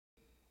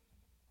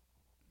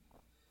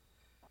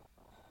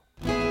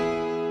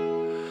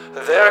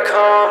There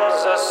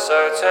comes a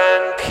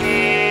certain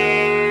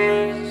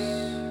peace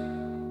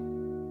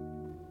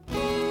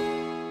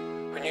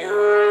when you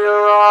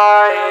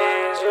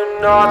realize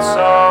you're not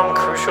some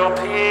crucial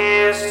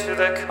piece to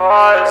the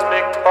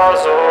cosmic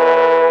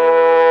puzzle.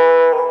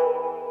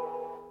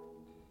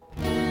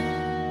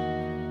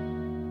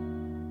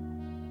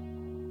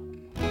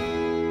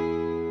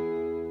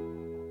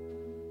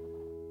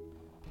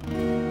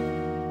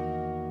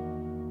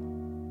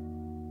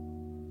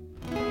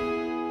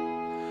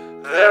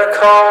 There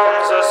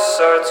comes a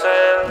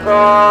certain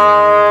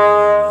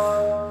love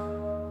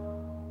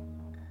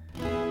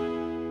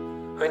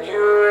when you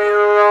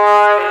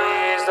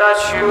realize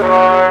that you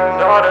are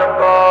not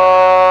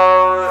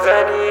above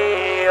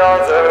any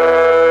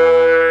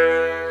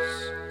others.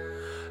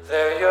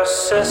 They're your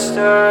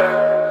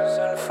sisters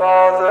and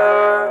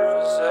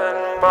fathers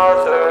and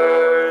mothers.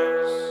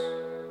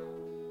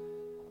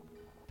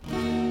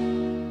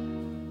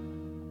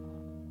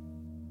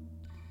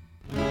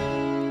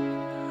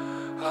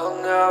 I'll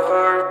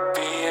never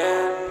be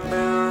in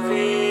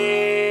movies.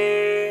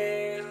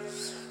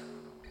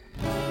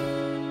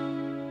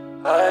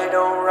 I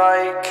don't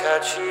write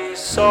catchy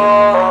songs.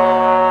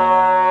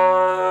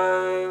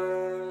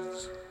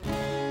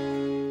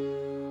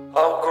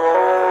 I'll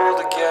grow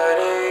to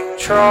getting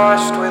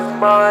trashed with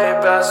my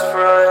best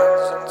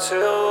friends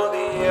until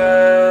the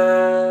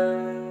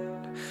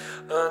end.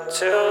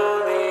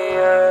 Until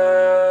the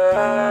end.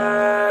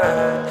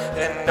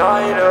 And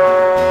I don't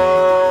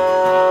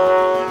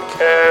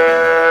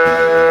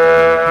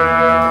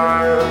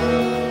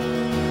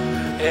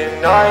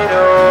and I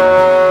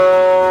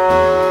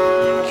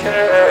don't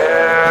care.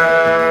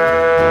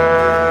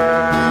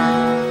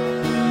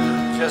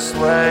 Just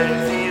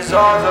let these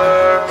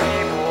other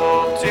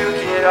people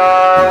duke it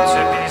out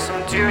to be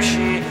some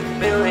douchey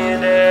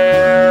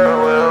millionaire.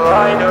 Well,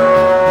 I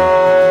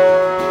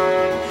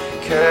don't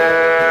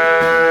care.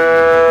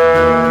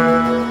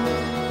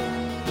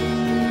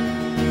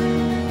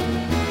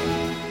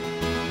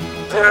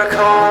 There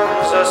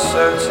comes a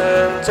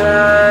certain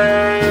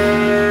day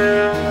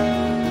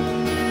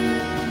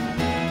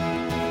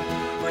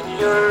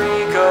your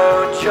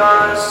ego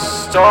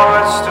just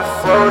starts to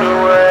float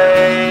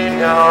away.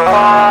 Now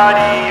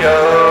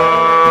adios.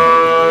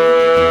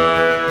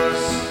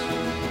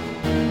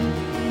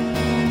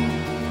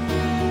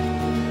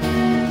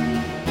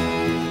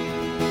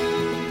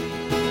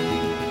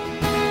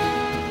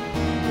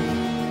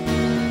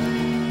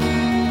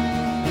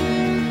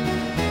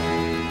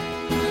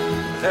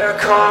 There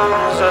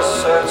comes a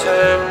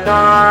certain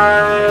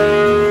night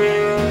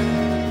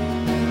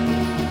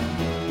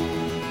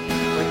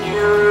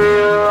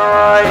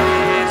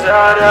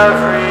that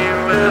every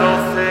little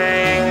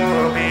thing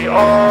will be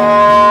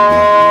alright.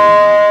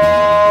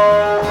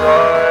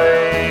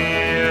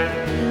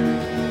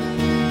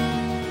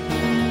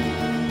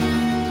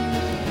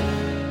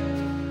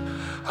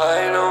 I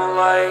don't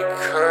like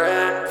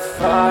current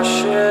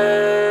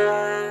fashion.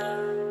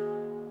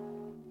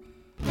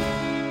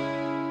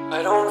 I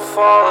don't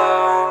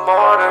follow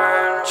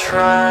modern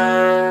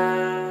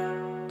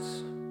trends.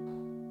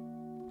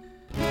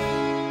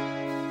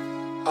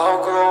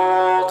 I'll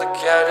grow to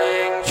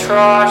getting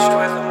trashed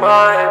with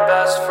my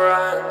best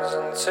friends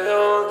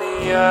until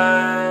the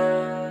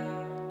end.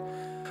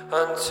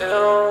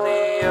 Until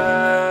the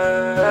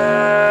end.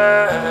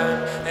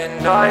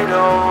 And I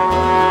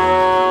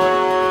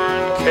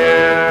don't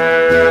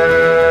care.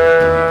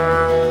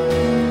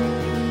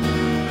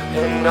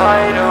 And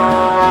I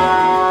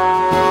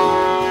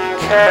don't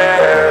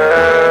care.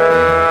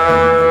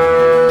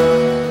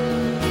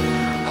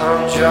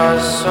 I'm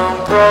just some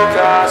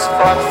broke-ass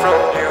fuck from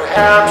New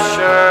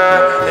Hampshire,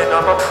 and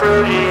I'm a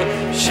pretty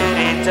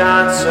shitty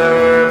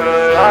dancer,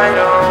 but I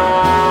don't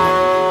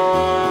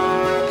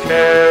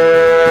care.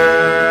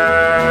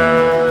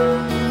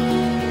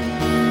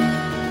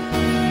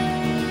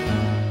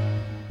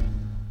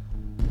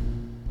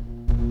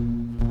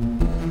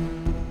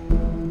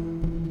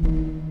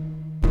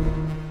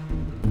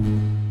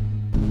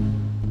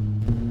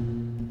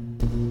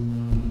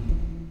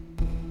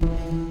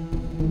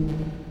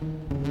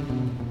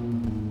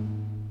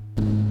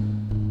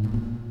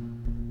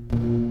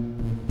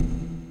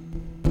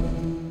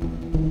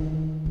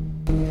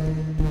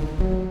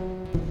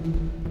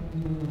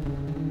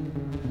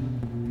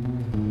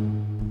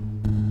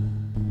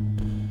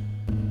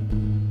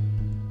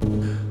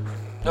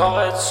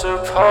 Not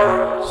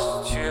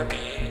supposed to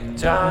be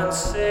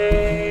dancing,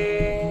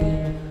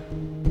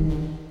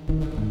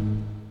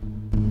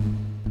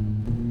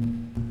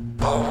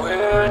 but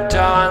we're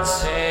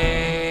dancing.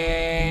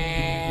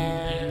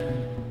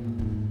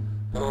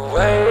 The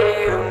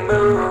way you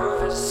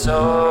move is so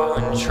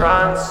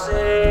entrancing.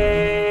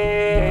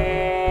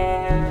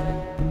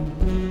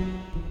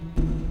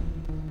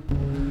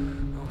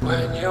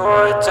 When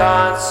you're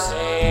dancing,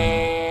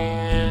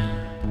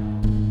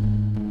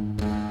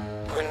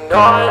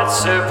 not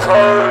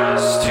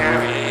supposed to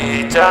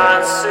be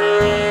dancing,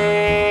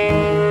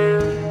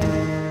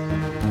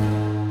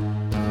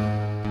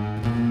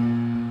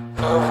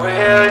 but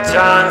we're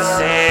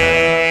dancing.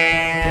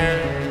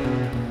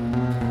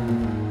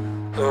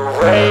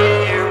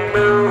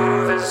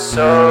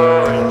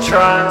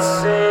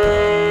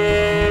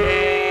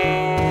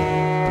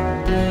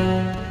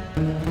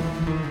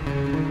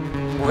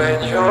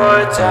 when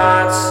you're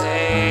dancing.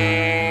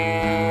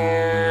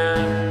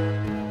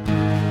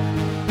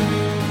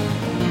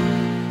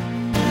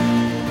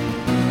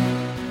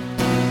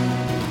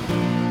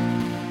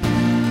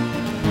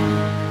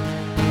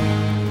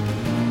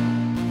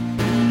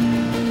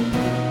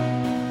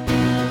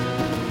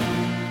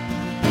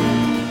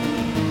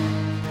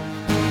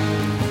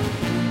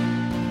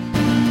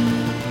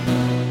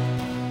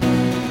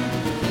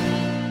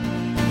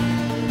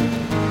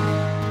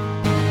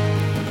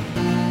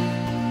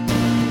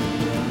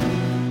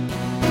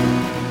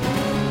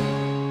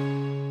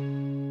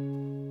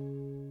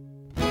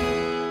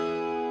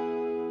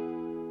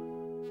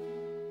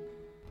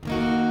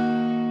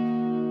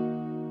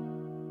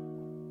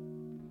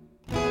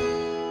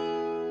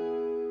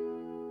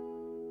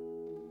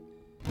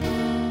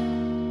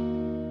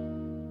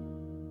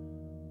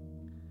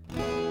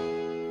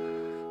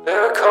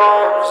 There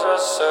comes a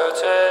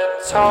certain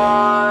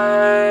time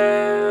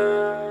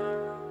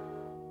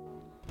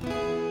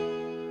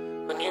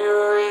when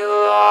you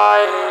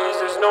realize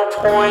there's no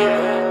point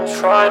in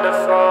trying to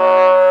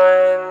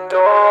find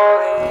all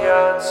the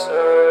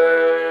answers.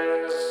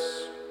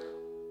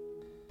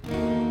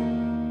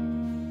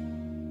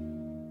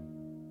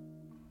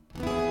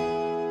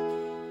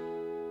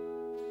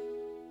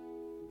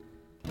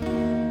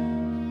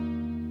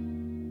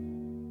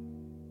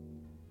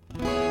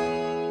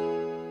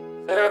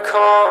 There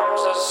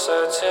comes a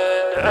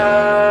certain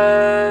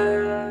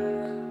end